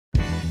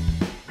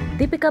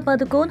Deepika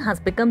Padukone has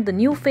become the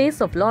new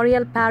face of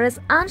L'Oréal Paris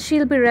and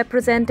she'll be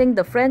representing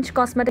the French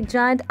cosmetic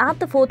giant at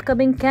the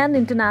forthcoming Cannes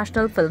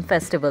International Film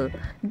Festival.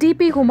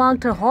 DeePee, who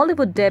marked her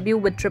Hollywood debut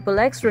with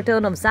XXX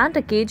Return of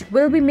Xander Cage,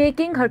 will be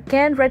making her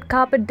Cannes red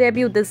carpet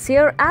debut this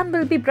year and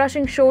will be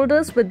brushing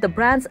shoulders with the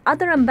brand's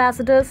other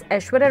ambassadors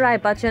Aishwarya,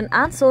 Bachchan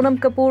and Sonam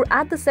Kapoor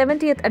at the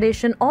 70th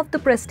edition of the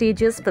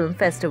prestigious film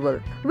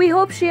festival. We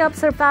hope she ups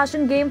her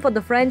fashion game for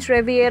the French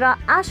Riviera,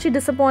 as she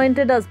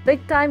disappointed us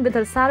big time with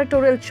her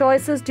sartorial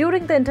choices during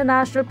the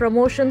international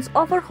promotions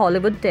of her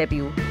Hollywood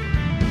debut.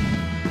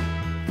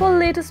 For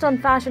latest on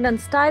fashion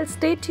and style,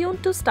 stay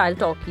tuned to Style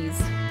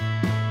Talkies.